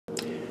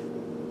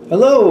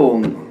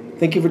Hello!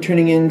 Thank you for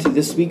tuning in to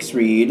this week's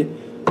read.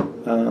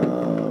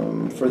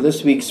 For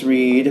this week's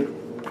read,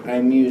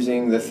 I'm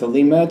using the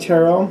Thelema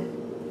Tarot.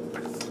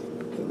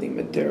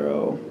 Thelema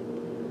Tarot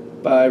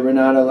by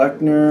Renata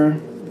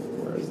Lechner.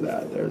 Where is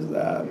that? There's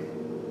that.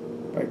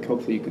 Like,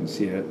 hopefully you can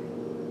see it.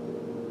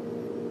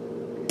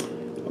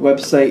 The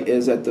website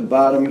is at the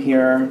bottom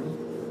here.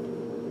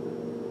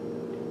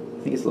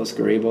 I think it's Los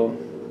Garibos.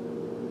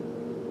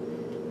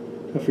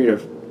 Feel free to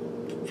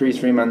freeze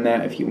frame on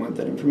that if you want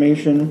that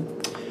information.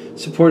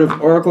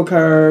 Supportive Oracle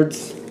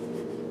cards.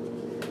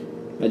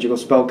 Magical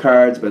Spell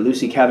cards by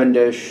Lucy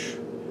Cavendish.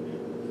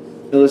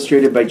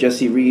 Illustrated by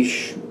Jesse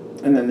Reish.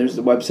 And then there's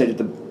the website at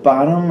the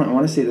bottom. I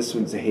want to say this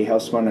one's a Hay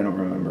House one. I don't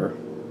remember.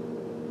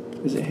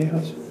 Is it Hay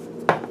House?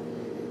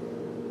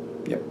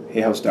 Yep,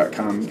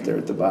 hayhouse.com. There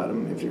at the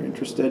bottom if you're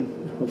interested.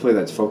 Hopefully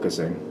that's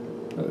focusing.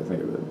 Now that I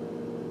think of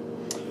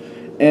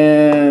it.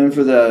 And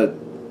for the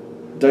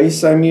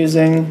dice I'm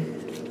using,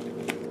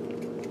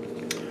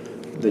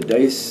 the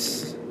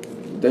dice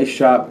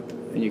shop,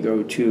 and you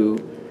go to,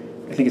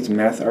 I think it's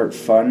Math Art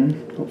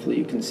Fun. Hopefully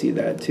you can see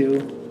that too.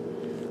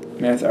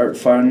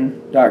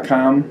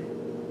 mathartfun.com.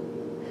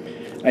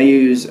 I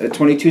use a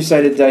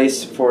 22-sided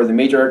dice for the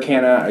major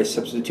arcana. I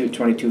substitute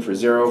 22 for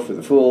 0 for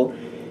the Fool.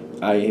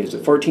 I use a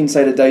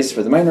 14-sided dice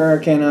for the minor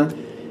arcana,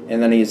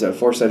 and then I use a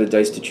 4-sided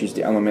dice to choose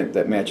the element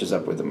that matches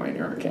up with the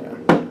minor arcana.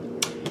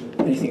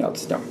 Anything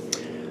else? No.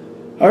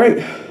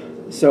 Alright.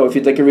 So if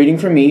you'd like a reading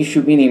from me,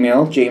 shoot me an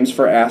email,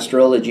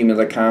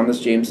 jamesforastral@gmail.com. That's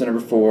James the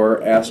number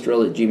 4,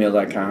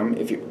 astral@gmail.com.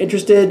 If you're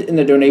interested in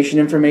the donation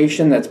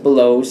information, that's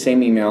below,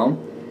 same email.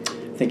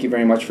 Thank you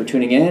very much for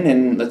tuning in,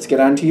 and let's get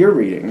on to your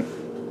reading.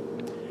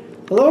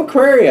 Hello,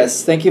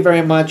 Aquarius. Thank you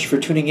very much for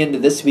tuning in to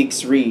this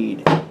week's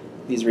read.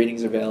 These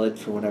readings are valid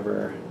for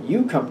whenever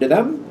you come to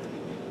them.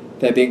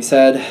 That being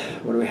said,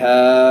 what do we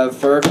have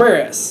for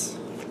Aquarius?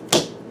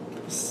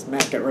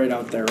 Smack it right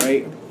out there,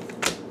 right?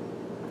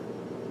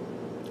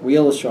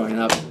 Wheel is showing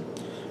up.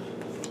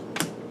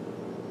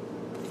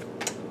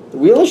 The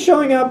wheel is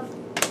showing up.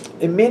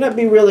 It may not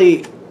be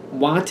really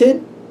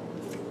wanted,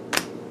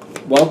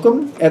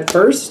 welcome at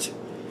first,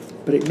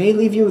 but it may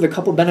leave you with a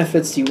couple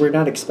benefits you were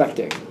not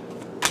expecting.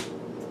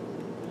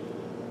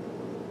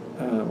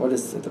 What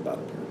is at the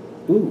bottom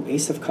here? Ooh,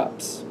 Ace of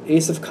Cups.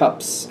 Ace of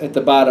Cups at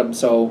the bottom,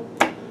 so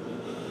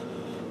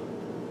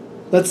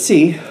let's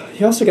see.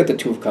 You also get the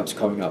Two of Cups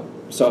coming up,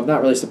 so I'm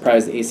not really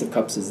surprised the Ace of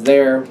Cups is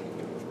there.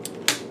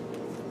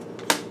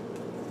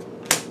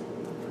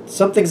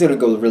 Something's going to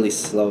go really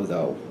slow,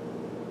 though.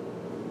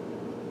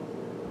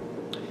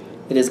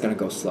 It is going to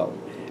go slow.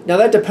 Now,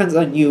 that depends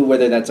on you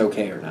whether that's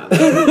okay or not.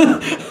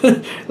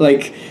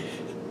 Like,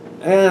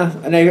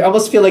 and I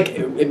almost feel like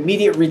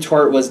immediate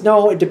retort was,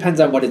 no, it depends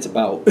on what it's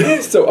about.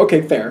 So,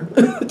 okay, fair.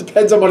 It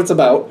depends on what it's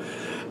about.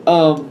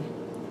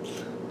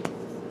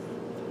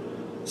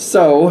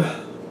 So,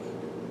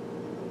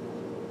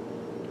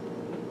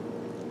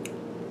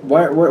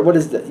 what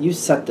is that? You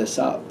set this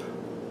up.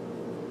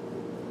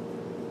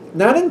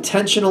 Not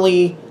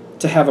intentionally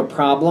to have a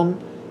problem,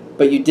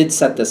 but you did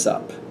set this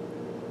up.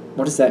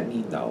 What does that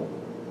mean, though?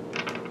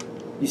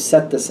 You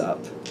set this up.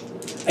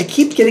 I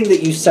keep getting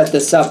that you set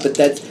this up, but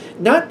that's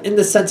not in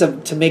the sense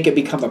of to make it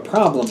become a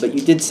problem, but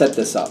you did set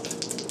this up.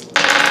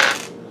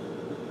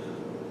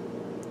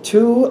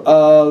 Two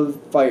of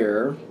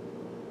Fire.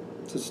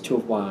 This is Two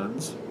of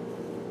Wands.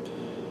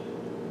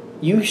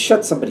 You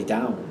shut somebody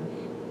down.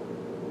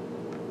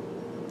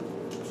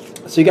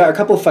 So you got a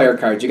couple of fire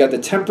cards. You got the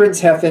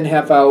Temperance half in,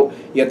 half out.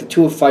 You got the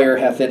Two of Fire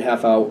half in,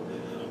 half out.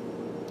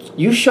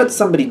 You shut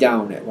somebody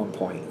down at one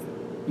point.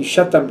 You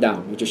shut them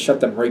down. You just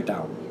shut them right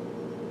down.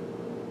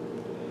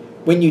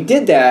 When you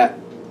did that,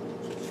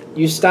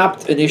 you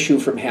stopped an issue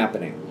from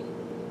happening.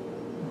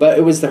 But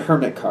it was the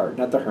Hermit card,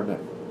 not the Hermit.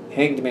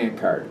 Hanged Man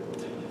card.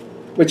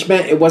 Which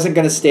meant it wasn't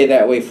going to stay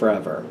that way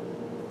forever.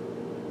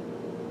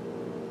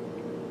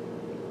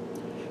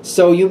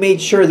 So you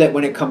made sure that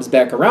when it comes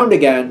back around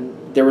again,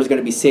 there was going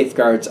to be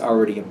safeguards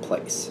already in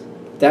place.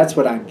 That's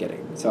what I'm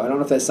getting. So I don't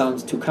know if that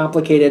sounds too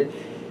complicated.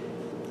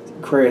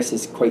 Aquarius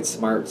is quite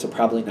smart, so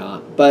probably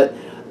not. But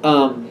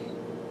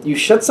you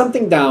shut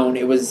something down.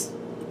 You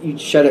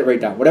shut it right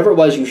down. Whatever it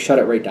was, you shut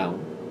it right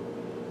down.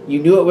 You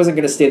knew it wasn't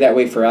going to stay that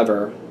way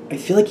forever. I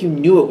feel like you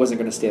knew it wasn't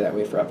going to stay that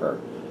way forever.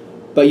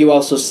 But you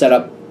also set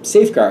up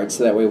safeguards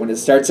so that way when it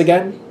starts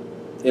again,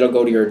 it'll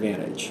go to your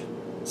advantage.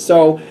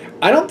 So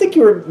I don't think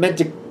you were meant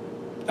to...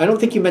 I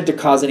don't think you meant to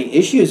cause any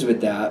issues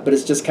with that, but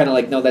it's just kind of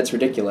like, no, that's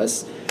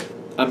ridiculous.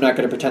 I'm not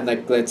going to pretend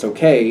like that's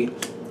okay.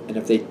 And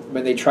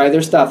when they try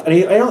their stuff, and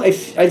I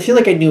feel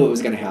like I knew it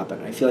was going to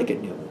happen. I feel like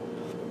it knew.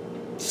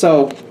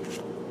 So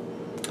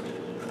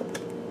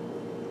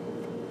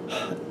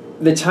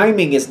the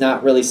timing is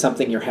not really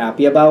something you're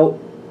happy about,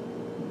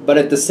 but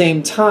at the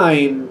same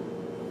time,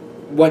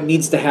 what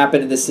needs to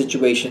happen in this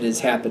situation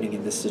is happening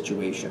in this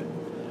situation.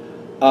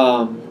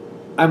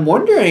 I'm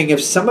wondering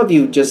if some of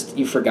you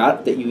you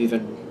forgot that you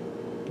even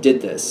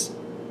did this.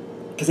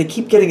 Because I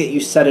keep getting that you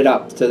set it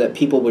up so that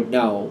people would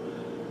know.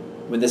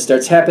 When this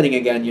starts happening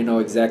again, you know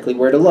exactly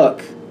where to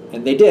look.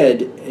 And they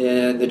did,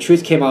 and the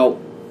truth came out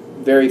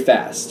very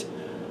fast.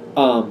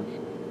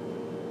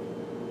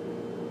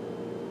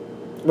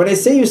 When I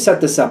say you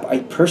set this up, I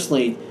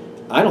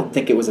don't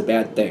think it was a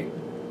bad thing.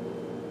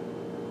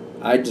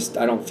 I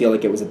don't feel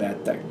like it was a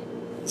bad thing.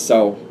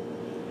 So,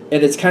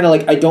 and it's kind of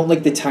like, I don't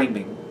like the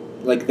timing.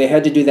 Like, they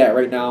had to do that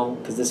right now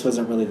because this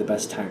wasn't really the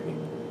best timing.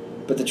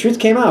 But the truth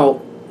came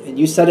out, and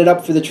you set it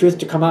up for the truth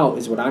to come out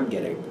is what I'm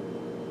getting.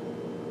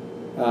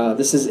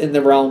 This is in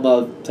the realm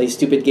of play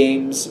stupid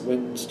games,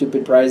 win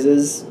stupid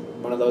prizes,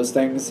 one of those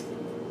things.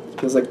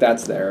 Feels like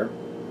that's there.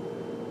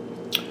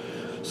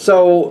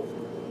 So,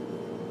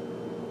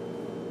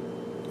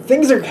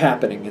 things are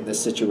happening in this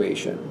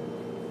situation.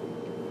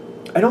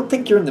 I don't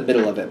think you're in the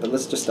middle of it, but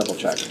let's just double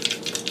check.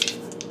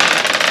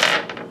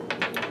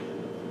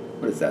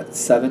 What is that?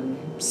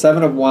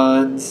 Seven of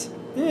Wands.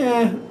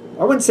 Yeah,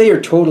 I wouldn't say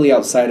you're totally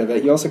outside of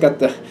it. You also got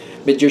the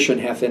Magician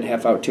half in,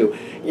 half out too.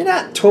 You're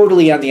not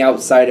totally on the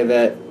outside of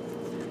it.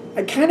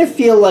 I kind of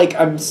feel like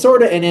I'm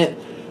sort of in it,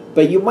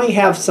 but you might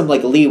have some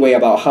like leeway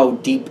about how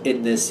deep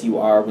in this you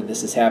are when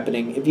this is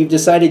happening. If you've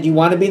decided you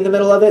want to be in the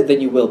middle of it,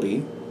 then you will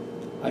be.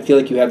 I feel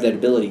like you have that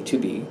ability to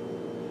be.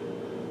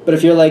 But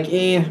if you're like,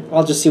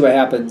 I'll just see what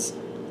happens,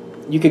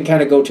 you can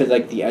kind of go to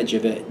like the edge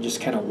of it and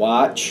just kind of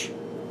watch,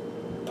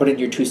 put in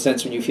your 2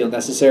 cents when you feel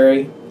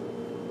necessary.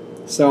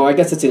 So I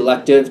guess it's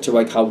elective to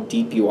like how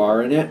deep you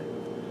are in it.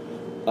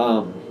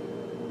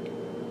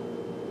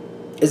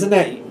 Isn't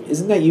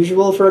that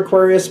usual for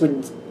Aquarius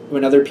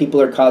when other people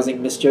are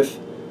causing mischief?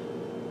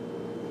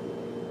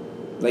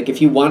 Like,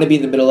 if you want to be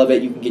in the middle of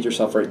it, you can get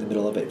yourself right in the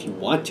middle of it if you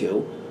want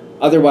to.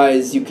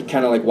 Otherwise, you can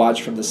kind of like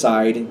watch from the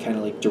side and kind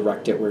of like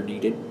direct it where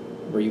needed,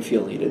 where you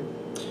feel needed.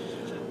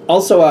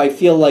 Also, I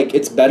feel like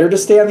it's better to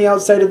stay on the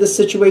outside of this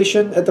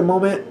situation at the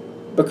moment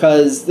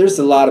because there's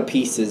a lot of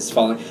pieces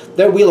falling.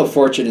 That Wheel of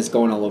Fortune is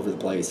going all over the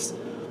place.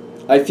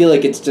 I feel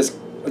like it's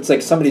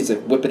like somebody's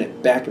like whipping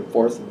it back and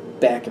forth and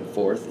back and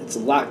forth. It's a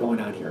lot going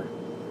on here.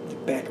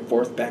 Back and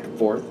forth, back and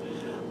forth.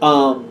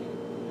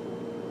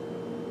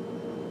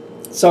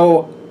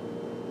 So,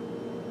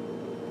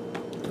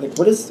 like,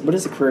 what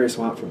does Aquarius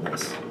want from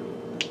this?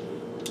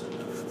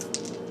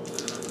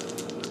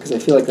 Because I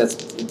feel like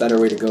that's a better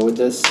way to go with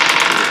this.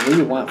 What do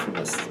you want from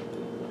this?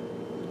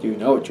 Do you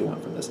know what you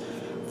want from this?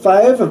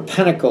 5 of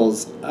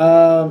Pentacles,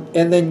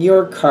 and then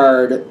your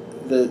card,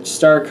 the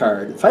Star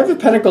card. 5 of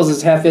Pentacles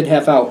is half in,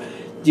 half out.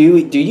 Do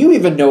you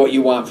even know what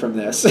you want from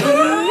this?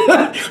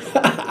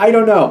 I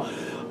don't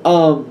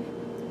know.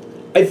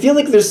 I feel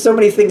like there's so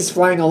many things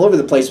flying all over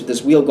the place with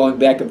this wheel going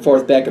back and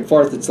forth, back and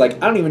forth. It's like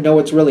I don't even know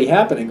what's really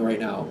happening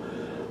right now.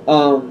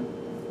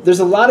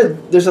 There's a lot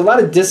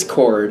of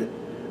discord.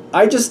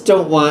 I just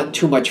don't want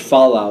too much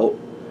fallout.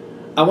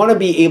 I want to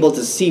be able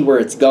to see where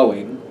it's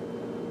going.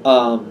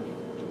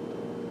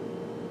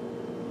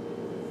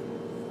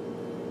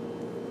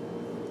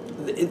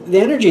 The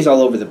energy's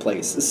all over the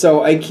place.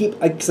 So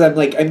because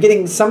I'm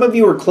getting some of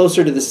you are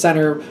closer to the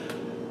center,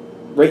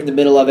 right in the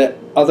middle of it.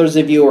 Others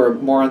of you are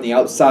more on the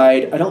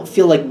outside. I don't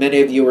feel like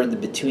many of you are in the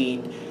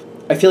between.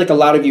 I feel like a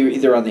lot of you are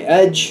either on the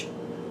edge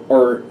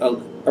or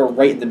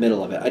right in the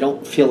middle of it. I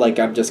don't feel like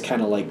I'm just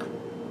kind of like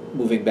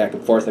moving back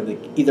and forth. I'm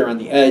like either on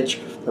the edge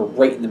or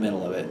right in the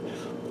middle of it.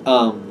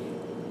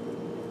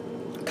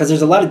 Because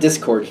there's a lot of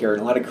discord here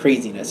and a lot of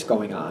craziness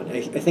going on.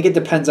 I think it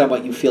depends on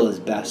what you feel is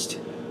best.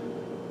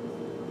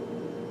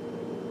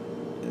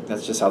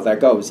 That's just how that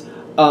goes.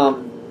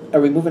 Are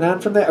we moving on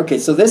from that? Okay,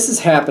 so this is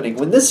happening.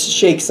 When this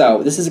shakes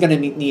out, this is going to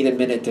need a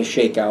minute to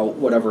shake out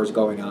whatever is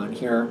going on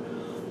here.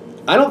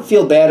 I don't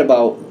feel bad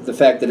about the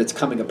fact that it's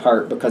coming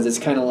apart because it's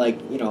kind of like,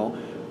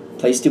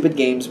 play stupid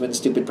games, win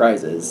stupid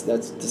prizes.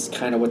 That's just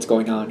kind of what's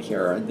going on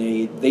here. And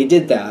they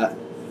did that.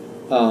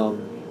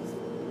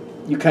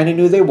 You kind of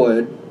knew they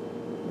would.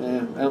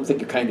 I don't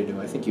think you kind of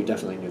knew. I think you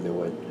definitely knew they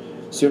would.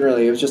 Sooner or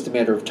later, it was just a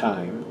matter of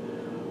time.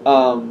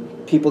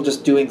 People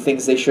just doing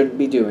things they shouldn't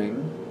be doing.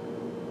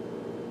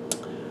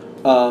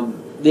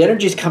 The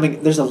energy's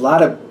coming. There's a lot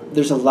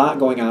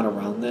going on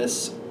around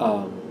this.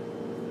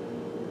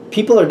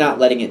 People are not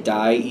letting it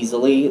die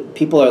easily.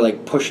 People are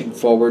like pushing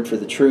forward for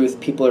the truth.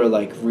 People are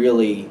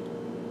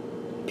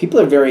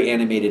very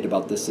animated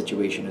about this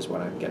situation is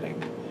what I'm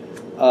getting.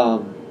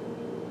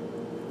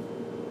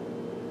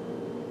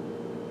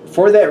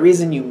 For that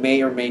reason, you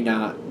may or may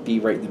not be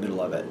right in the middle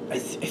of it. I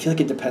feel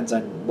like it depends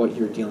on what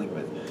you're dealing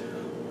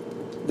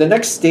with. The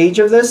next stage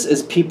of this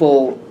is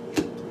people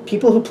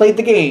who played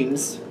the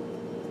games.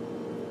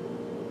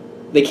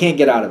 They can't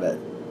get out of it.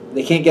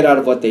 They can't get out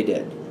of what they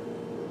did.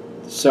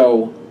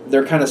 So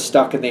they're kind of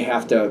stuck and they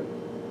have to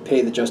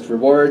pay the just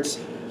rewards.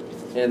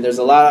 And there's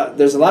a lot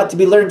to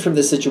be learned from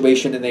this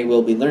situation, and they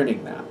will be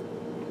learning that.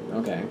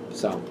 Okay,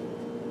 so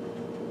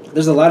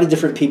there's a lot of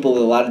different people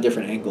with a lot of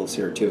different angles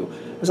here too.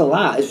 There's a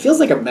lot. It feels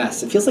like a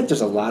mess. It feels like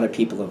there's a lot of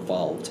people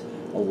involved.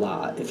 A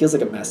lot. It feels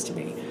like a mess to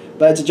me.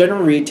 But it's a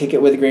general read. Take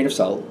it with a grain of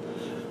salt.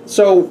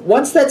 So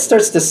once that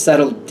starts to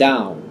settle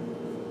down,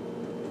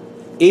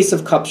 Ace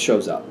of Cups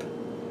shows up.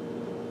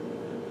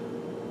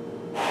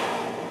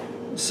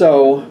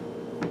 So,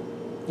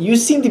 you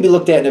seem to be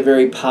looked at in a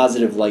very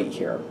positive light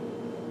here.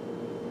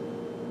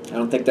 I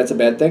don't think that's a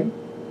bad thing.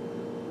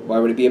 Why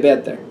would it be a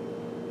bad thing?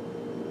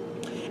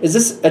 Is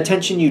this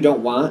attention you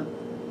don't want?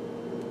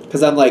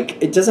 Because I'm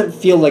like, it doesn't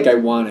feel like I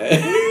want it.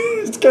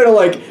 It's kind of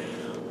like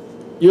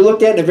you're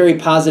looked at in a very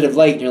positive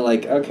light, and you're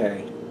like,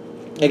 okay.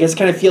 I guess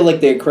kind of feel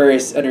like the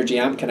Aquarius energy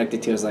I'm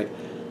connected to is like,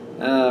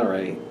 all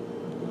right,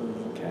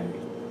 okay.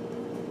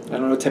 I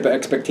don't know what type of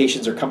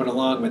expectations are coming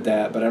along with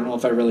that, but I don't know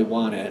if I really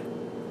want it.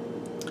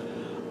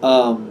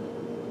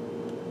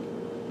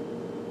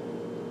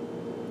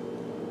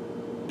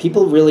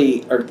 People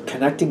really are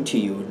connecting to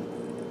you.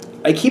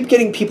 I keep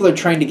getting people are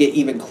trying to get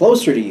even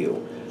closer to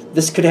you.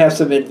 This could have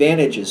some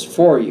advantages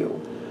for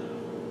you.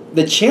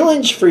 The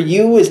challenge for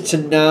you is to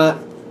not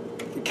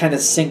kind of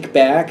sink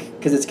back,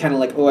 because it's kind of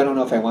like, oh, I don't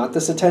know if I want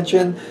this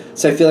attention.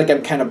 So I feel like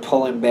I'm kind of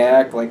pulling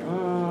back, like,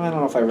 oh, I don't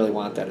know if I really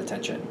want that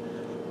attention.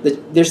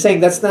 They're saying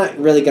that's not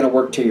really going to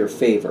work to your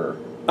favor.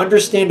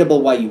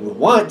 Understandable why you would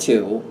want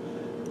to,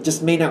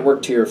 just may not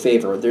work to your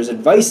favor. There's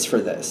advice for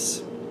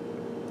this.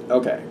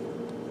 Okay.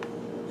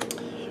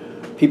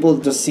 People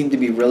just seem to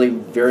be really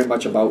very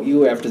much about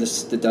you after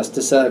the dust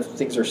is set.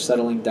 Things are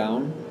settling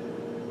down.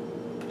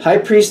 High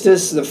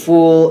Priestess, the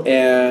Fool,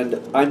 and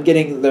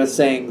they're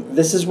saying,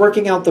 this is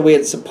working out the way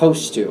it's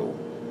supposed to.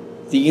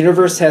 The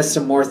universe has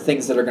some more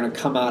things that are going to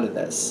come out of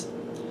this.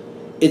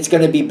 It's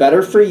going to be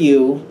better for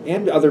you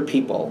and other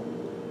people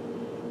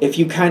if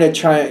you kind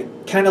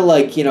of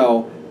like, you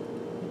know,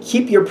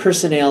 keep your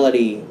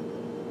personality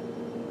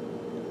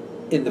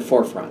in the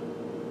forefront.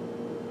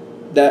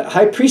 That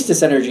High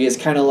Priestess energy is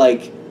kind of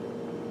like,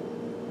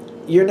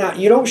 you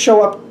don't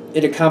show up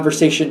in a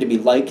conversation to be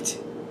liked.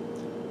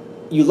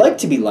 You like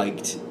to be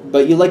liked,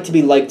 but you like to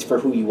be liked for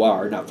who you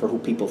are, not for who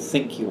people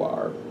think you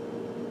are.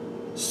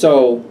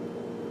 So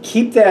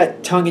keep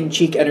that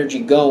tongue-in-cheek energy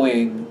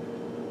going.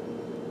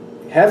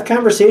 Have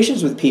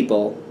conversations with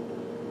people.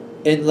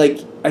 And,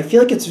 like, I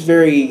feel like it's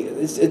very...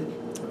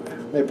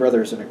 my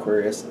brother's an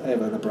Aquarius. I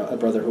have a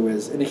brother who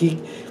is. And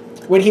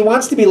when he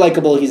wants to be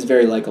likable, he's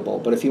very likable.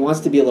 But if he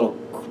wants to be a little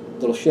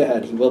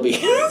shithead, he will be.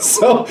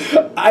 So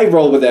I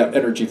roll with that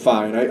energy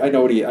fine. I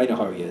know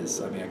how he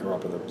is. I mean, I grew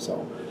up with him,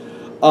 so...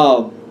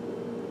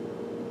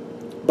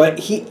 but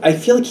I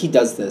feel like he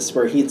does this,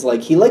 where he's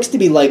like, he likes to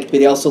be liked, but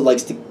he also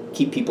likes to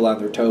keep people on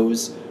their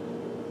toes.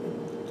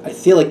 I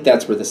feel like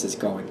that's where this is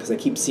going, because I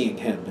keep seeing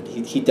him, and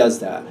he does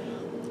that.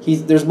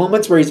 There's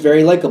moments where he's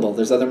very likable.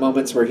 There's other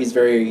moments where he's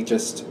very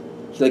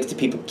he likes to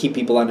keep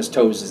people on his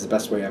toes is the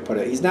best way I put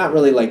it. He's not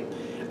really like,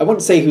 I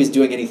wouldn't say he was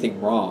doing anything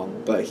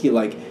wrong, but he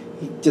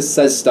just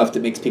says stuff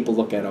that makes people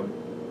look at him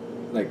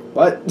like,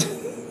 what?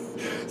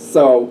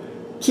 So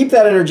keep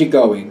that energy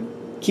going.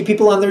 Keep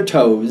people on their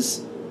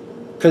toes,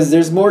 because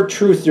there's more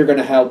truth you're going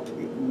to help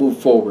move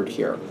forward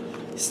here.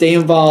 Stay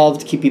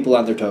involved, keep people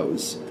on their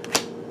toes.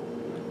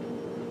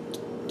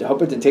 I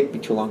hope it didn't take me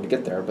too long to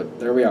get there, but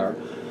there we are.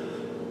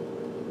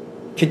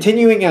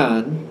 Continuing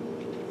on,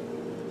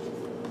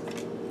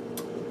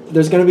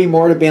 there's going to be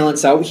more to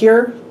balance out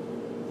here.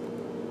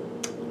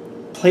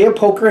 Play a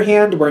poker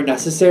hand where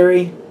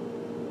necessary.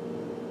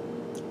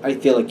 I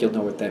feel like you'll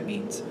know what that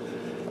means.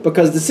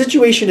 Because the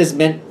situation is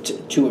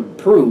meant to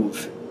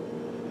improve.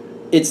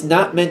 It's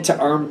not meant to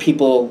arm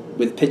people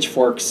with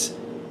pitchforks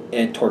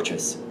and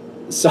torches.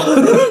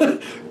 So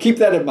keep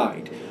that in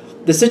mind.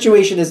 The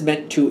situation is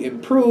meant to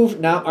improve,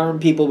 not arm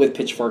people with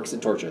pitchforks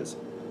and torches.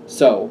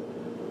 So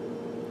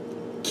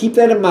keep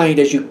that in mind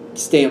as you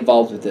stay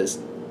involved with this.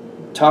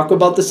 Talk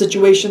about the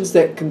situations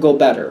that can go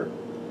better.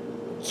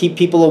 Keep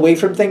people away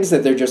from things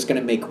that they're just going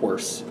to make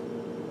worse.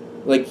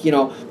 Like, you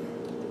know,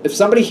 if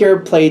somebody here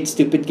played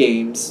stupid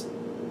games,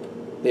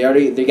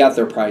 they got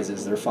their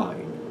prizes. They're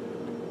fine.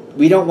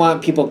 We don't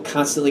want people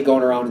constantly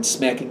going around and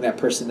smacking that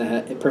person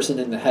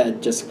in the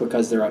head just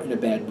because they're in a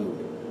bad mood.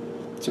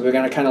 So we're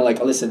going to kind of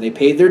like, listen, they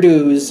paid their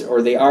dues,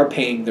 or they are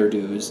paying their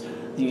dues.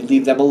 You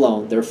leave them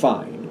alone. They're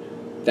fine.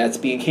 That's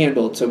being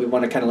handled. So we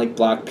want to kind of like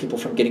block people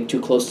from getting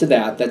too close to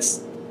that.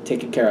 That's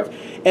taken care of.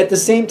 At the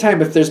same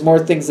time, if there's more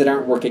things that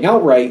aren't working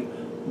out right,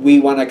 we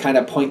want to kind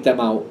of point them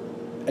out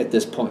at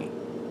this point.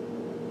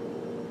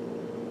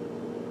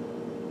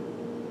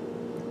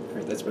 All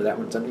right, that's where that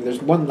one's ending.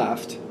 There's one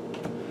left.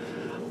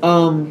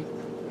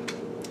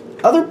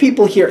 Other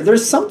people here,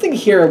 there's something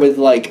here with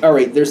like, all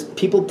right, there's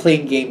people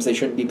playing games they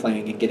shouldn't be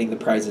playing and getting the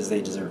prizes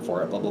they deserve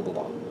for it, blah, blah, blah,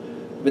 blah.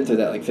 I've been through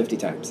that like 50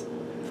 times.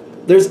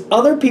 There's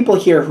other people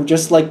here who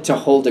just like to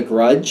hold a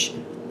grudge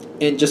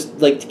and just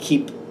like to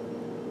keep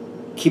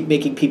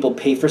making people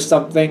pay for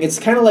something. It's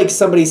kind of like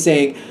somebody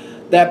saying,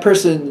 that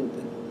person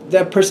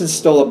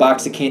stole a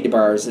box of candy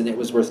bars and it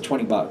was worth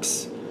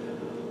 $20.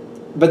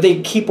 But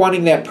they keep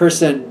wanting that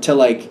person to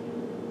like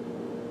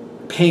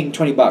paying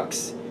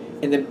 $20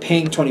 and then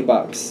paying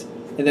 $20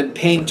 and then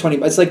paying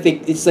 $20.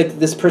 It's like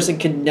this person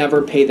can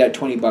never pay that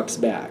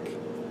 $20 back.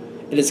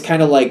 And it's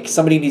kind of like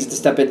somebody needs to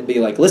step in and be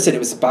like, listen, it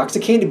was a box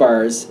of candy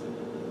bars.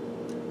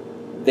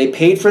 They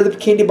paid for the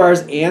candy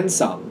bars and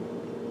some.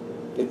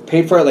 They've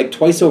paid for it like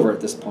twice over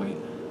at this point.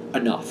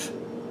 Enough.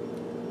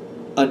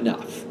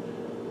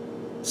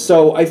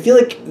 So I feel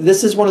like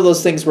this is one of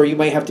those things where you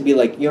might have to be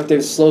like, you have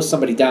to slow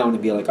somebody down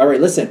and be like, all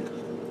right, listen,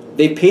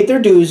 they've paid their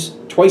dues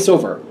twice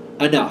over.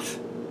 Enough.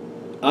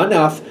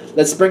 Enough.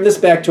 Let's bring this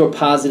back to a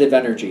positive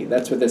energy.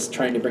 That's what this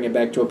trying to bring it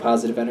back to a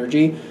positive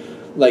energy.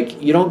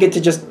 Like, you don't get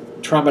to just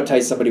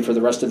traumatize somebody for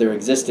the rest of their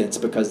existence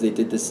because they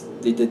did this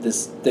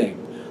thing.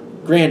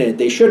 Granted,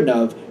 they shouldn't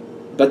have,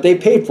 but they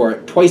paid for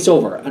it twice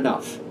over.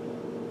 Enough.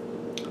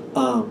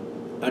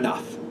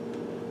 Enough.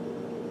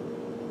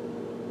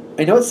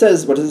 I know it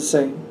says, what does it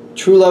say?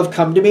 True love,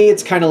 come to me.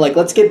 It's kind of like,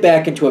 let's get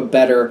back into a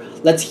better,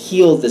 let's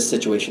heal this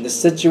situation. This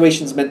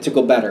situation's meant to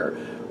go better.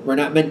 We're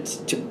not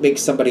meant to make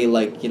somebody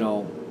like, you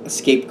know, a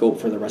scapegoat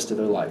for the rest of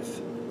their life.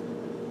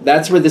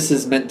 That's where this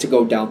is meant to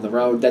go down the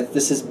road. That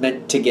this is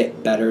meant to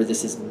get better.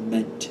 This is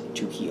meant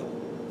to heal.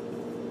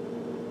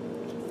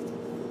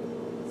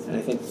 And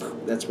I think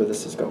that's where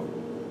this is going.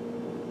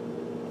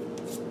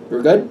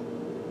 We're good?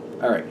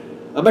 All right.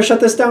 I'm going to shut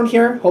this down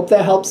here. Hope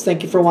that helps.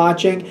 Thank you for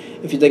watching.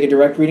 If you'd like a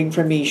direct reading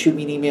from me, shoot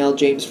me an email,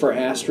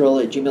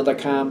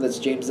 jamesforastral@gmail.com. That's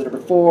James the number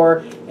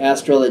 4,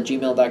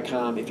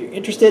 astral@gmail.com. If you're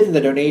interested in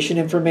the donation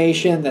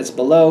information, that's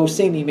below.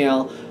 Same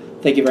email.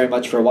 Thank you very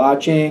much for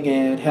watching,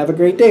 and have a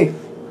great day.